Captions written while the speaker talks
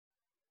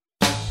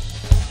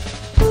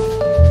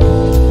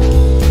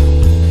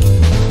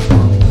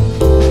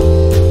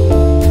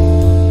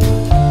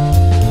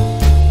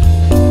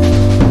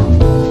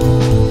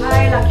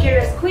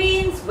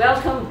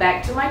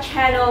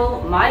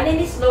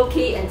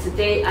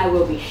today I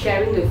will be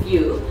sharing with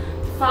you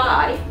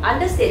 5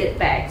 understated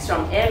bags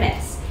from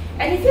Hermes.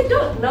 And if you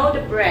don't know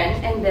the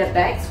brand and their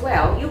bags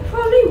well, you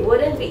probably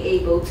wouldn't be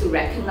able to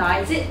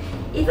recognize it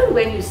even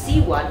when you see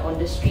one on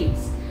the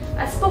streets.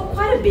 I spoke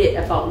quite a bit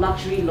about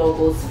luxury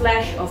logos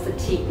flash or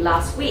fatigue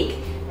last week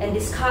and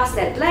discussed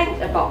at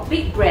length about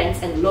big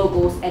brands and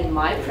logos and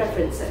my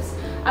preferences.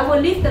 I will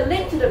leave the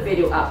link to the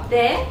video up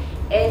there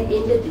and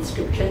in the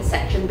description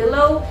section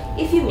below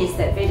if you missed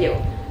that video.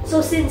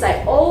 So since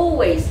I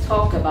always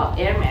talk about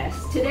Hermes,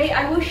 today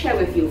I will share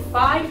with you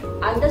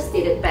 5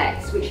 understated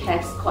bags which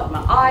has caught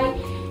my eye,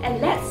 and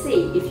let's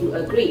see if you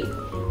agree.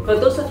 For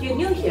those of you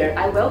new here,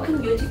 I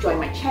welcome you to join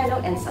my channel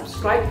and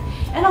subscribe,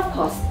 and of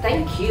course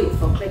thank you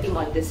for clicking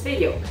on this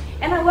video.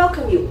 And I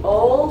welcome you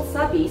all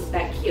subbies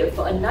back here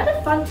for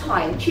another fun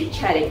time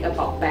chit-chatting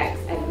about bags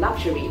and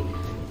luxury.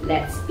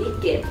 Let's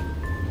begin.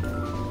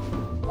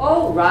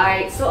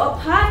 Alright, so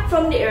apart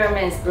from the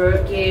Hermes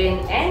Birkin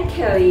and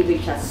Kelly,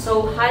 which are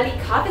so highly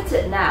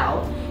coveted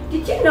now,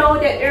 did you know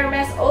that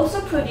Hermes also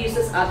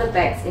produces other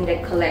bags in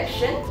their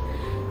collection?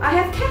 I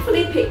have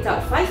carefully picked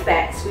out 5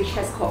 bags which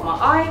has caught my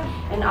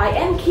eye, and I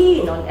am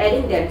keen on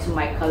adding them to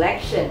my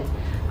collection.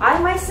 I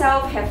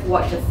myself have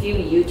watched a few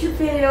YouTube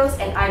videos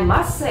and I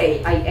must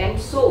say I am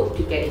sold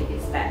to getting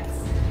these bags.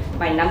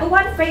 My number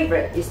 1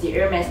 favorite is the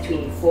Hermes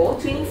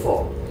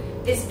 2424.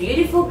 This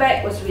beautiful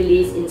bag was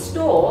released in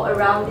store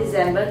around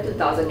December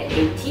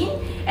 2018,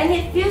 and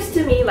it feels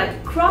to me like a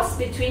cross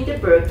between the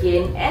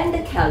Birkin and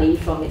the Kelly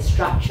from its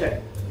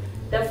structure.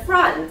 The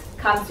front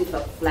comes with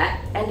a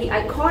flap and the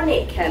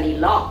iconic Kelly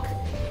lock,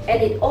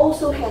 and it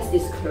also has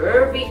these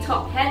curvy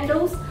top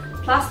handles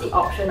plus the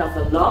option of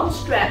a long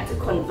strap to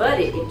convert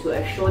it into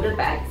a shoulder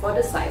bag for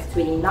the size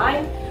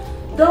 29,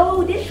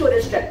 though this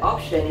shoulder strap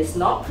option is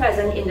not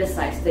present in the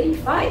size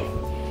 35.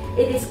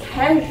 It is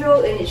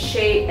casual in its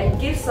shape and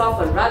gives off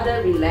a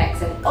rather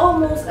relaxed and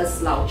almost a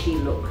slouchy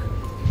look.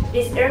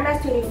 This Hermes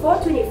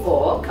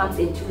 2424 comes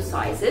in 2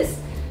 sizes,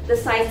 the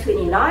size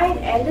 29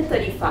 and the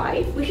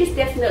 35, which is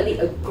definitely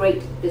a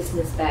great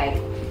business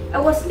bag. I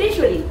was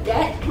literally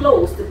that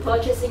close to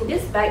purchasing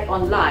this bag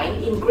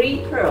online in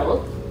green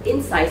pearl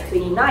in size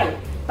 29,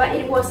 but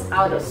it was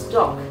out of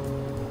stock.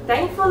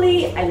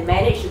 Thankfully, I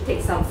managed to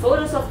take some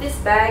photos of this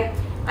bag.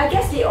 I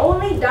guess the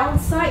only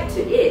downside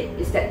to it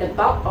is that the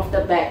bulk of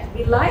the bag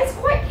relies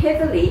quite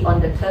heavily on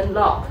the turn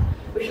lock,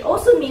 which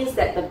also means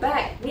that the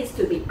bag needs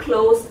to be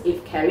closed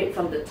if carried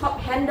from the top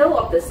handle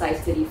of the size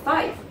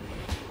 35.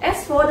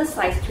 As for the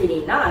size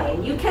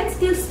 29, you can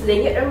still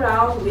sling it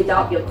around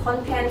without your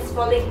contents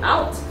falling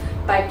out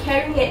by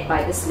carrying it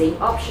by the sling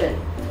option.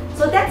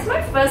 So that's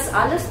my first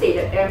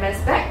understated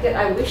Hermes bag that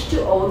I wish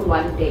to own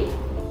one day.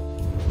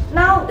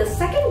 Now the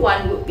second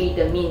one would be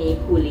the mini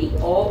Huli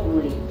or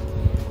Uli.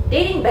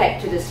 Dating back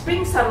to the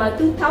Spring-Summer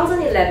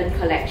 2011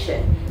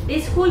 collection,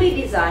 this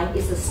Huli design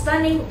is a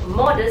stunning,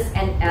 modest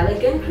and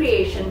elegant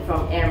creation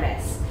from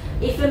Hermes.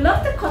 If you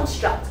love the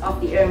construct of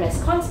the Hermes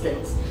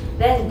Constance,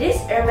 then this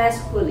Hermes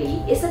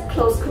Huli is a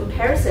close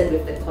comparison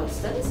with the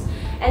Constance,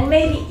 and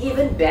maybe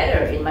even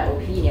better in my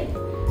opinion.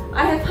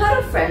 I have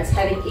heard of friends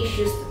having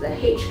issues with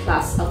the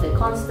H-class of the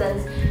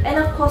Constance, and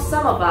of course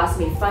some of us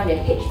may find the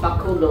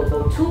H-buckle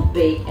logo too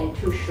big and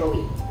too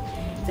showy.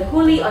 The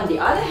Huli, on the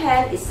other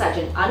hand, is such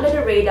an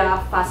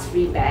under-the-radar,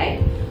 fuss-free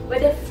bag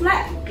where the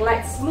flap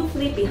glides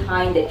smoothly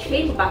behind the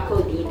chain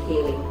buckle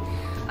detailing.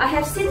 I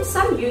have seen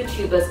some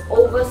YouTubers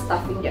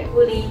overstuffing their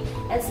Huli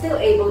and still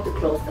able to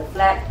close the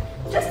flap,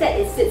 just that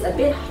it sits a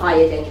bit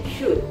higher than it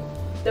should.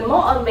 The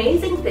more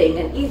amazing thing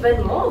and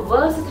even more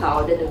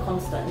versatile than the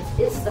Constance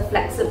is the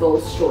flexible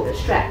shoulder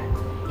strap.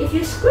 If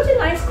you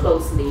scrutinize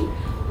closely,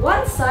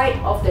 one side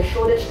of the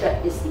shoulder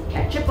strap is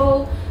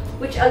detachable,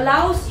 which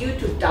allows you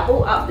to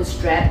double up the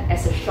strap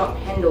as a short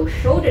handle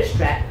shoulder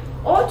strap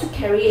or to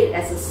carry it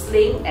as a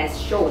sling as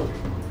shown.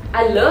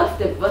 I love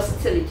the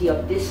versatility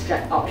of this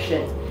strap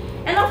option.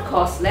 And of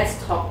course, let's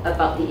talk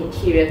about the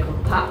interior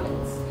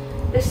compartments.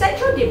 The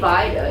central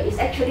divider is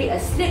actually a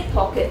slip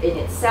pocket in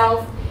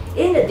itself,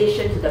 in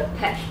addition to the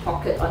patch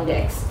pocket on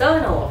the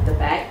external of the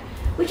bag,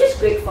 which is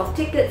great for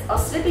tickets or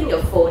slipping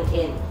your phone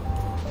in.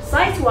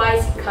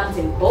 Size-wise, it comes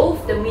in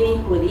both the mini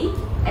Huli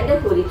and the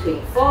Huli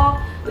 24,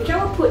 which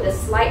I will put the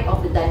slide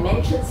of the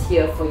dimensions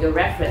here for your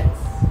reference.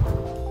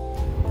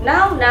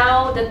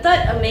 Now, the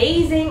third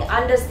amazing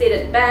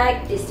understated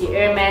bag is the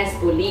Hermes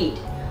Bolide.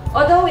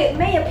 Although it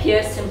may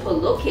appear simple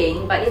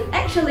looking, but it's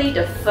actually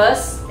the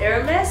first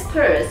Hermes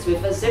purse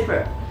with a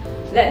zipper.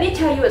 Let me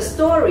tell you a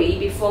story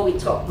before we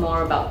talk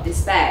more about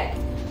this bag.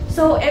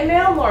 So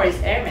Emile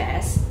Maurice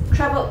Hermes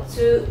traveled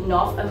to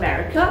North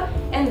America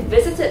and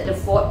visited the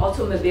Ford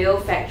automobile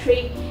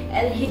factory,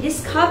 and he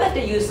discovered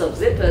the use of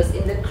zippers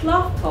in the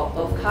cloth top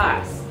of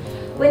cars.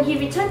 When he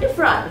returned to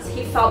France,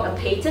 he filed a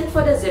patent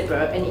for the zipper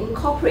and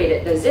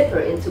incorporated the zipper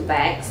into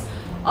bags,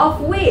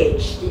 of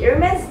which the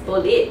Hermes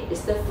Bolide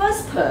is the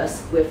first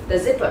purse with the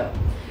zipper.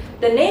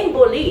 The name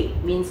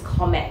Bolide means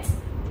comet,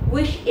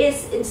 which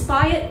is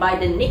inspired by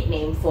the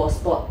nickname for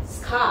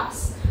sports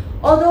cars.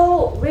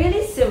 Although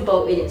really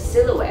simple in its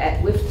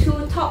silhouette with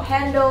two top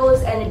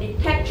handles and a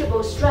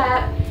detachable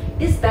strap,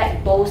 this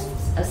bag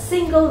boasts a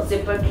single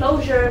zipper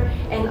closure,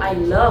 and I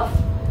love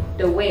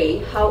the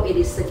way how it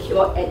is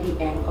secured at the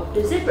end of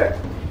the zipper.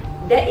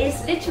 There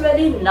is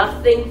literally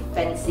nothing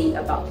fancy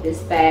about this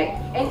bag,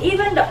 and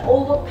even the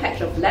oval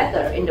patch of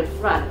leather in the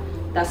front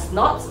does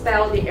not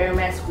spell the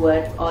Hermes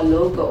word or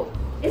logo.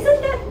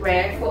 Isn't that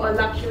rare for a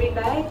luxury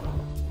bag?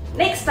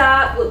 Next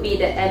up would be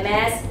the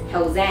Hermes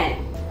Helzane.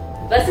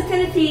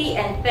 Versatility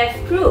and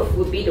theft-proof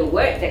would be the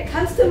word that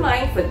comes to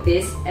mind for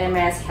this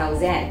Hermes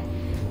Helzane.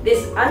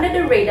 This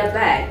under-the-radar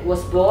bag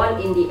was born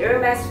in the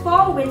Hermes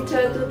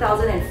Fall-Winter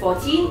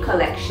 2014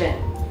 collection.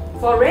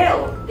 For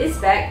real, this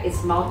bag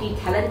is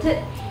multi-talented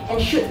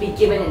and should be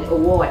given an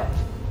award.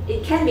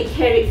 It can be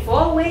carried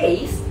 4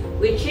 ways,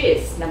 which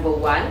is number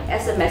 1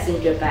 as a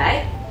messenger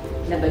bag,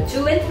 number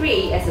 2 and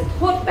 3 as a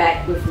tote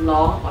bag with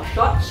long or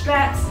short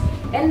straps,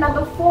 and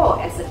number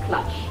 4 as a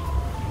clutch.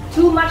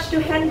 Too much to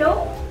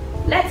handle?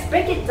 Let's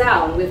break it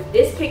down with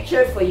this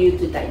picture for you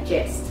to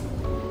digest.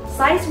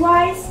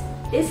 Size-wise,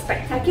 this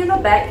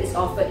spectacular bag is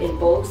offered in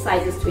both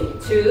sizes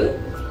 22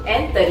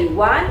 and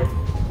 31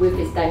 with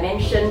its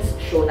dimensions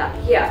shown up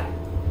here.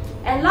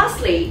 And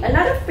lastly,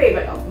 another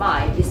favorite of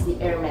mine is the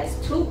Hermes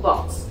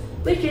toolbox,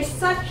 which is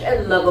such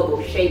a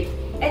lovable shape,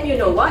 and you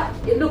know what?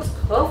 It looks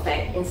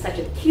perfect in such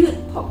a cute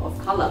pop of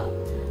color.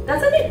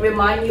 Doesn't it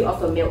remind you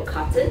of a milk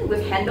carton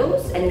with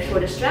handles and a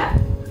shoulder strap?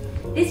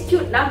 This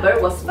cute number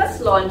was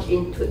first launched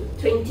in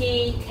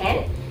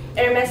 2010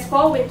 Hermes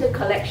Fall-Winter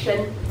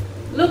collection,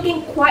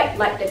 looking quite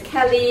like the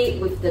Kelly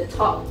with the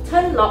top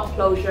turn lock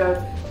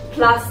closure,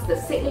 plus the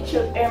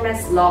signature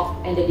Hermes lock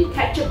and the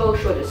detachable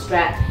shoulder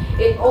strap.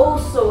 It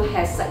also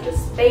has such a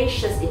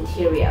spacious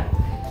interior.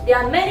 There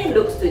are many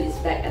looks to this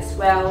bag as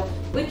well,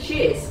 which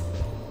is,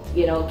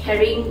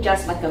 carrying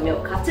just like a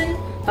milk carton,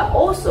 but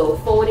also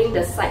folding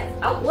the side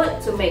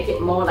outward to make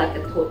it more like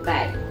a tote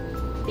bag.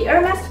 The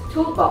Hermes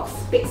toolbox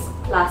speaks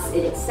class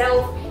in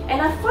itself,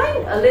 and I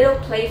find a little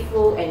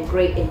playful and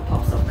great in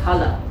pops of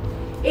color.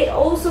 It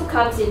also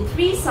comes in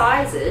 3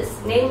 sizes,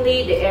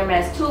 namely the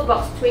Hermes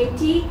Toolbox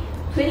 20,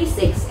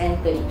 26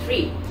 and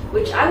 33,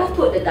 which I will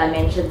put the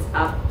dimensions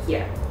up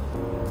here.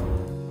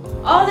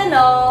 All in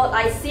all,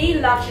 I see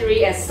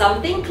luxury as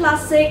something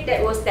classic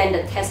that will stand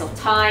the test of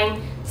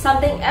time,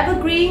 something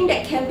evergreen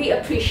that can be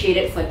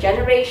appreciated for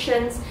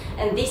generations,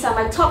 and these are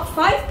my top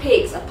 5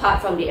 picks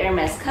apart from the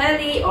Hermes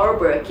Kelly or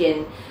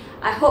Birkin.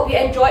 I hope you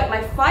enjoyed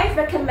my 5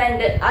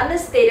 recommended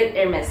understated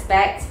Hermes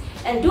bags,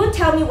 and do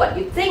tell me what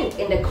you think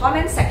in the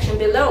comment section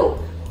below.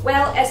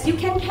 Well, as you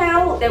can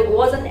tell, there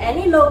wasn't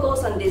any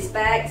logos on these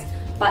bags,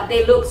 but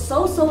they look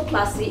so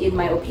classy in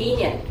my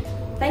opinion.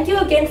 Thank you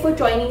again for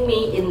joining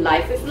me in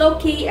Life with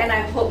Lokie, and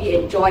I hope you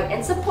enjoyed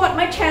and support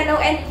my channel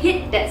and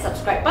hit that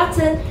subscribe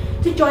button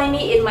to join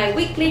me in my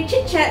weekly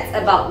chit-chats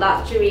about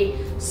luxury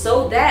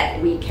so that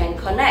we can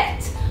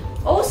connect.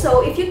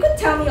 Also, if you could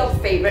tell me your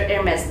favorite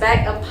Hermes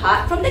bag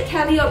apart from the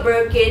Kelly or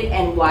Birkin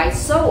and why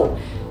so.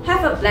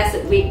 Have a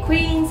blessed week,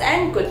 Queens,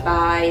 and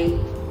goodbye.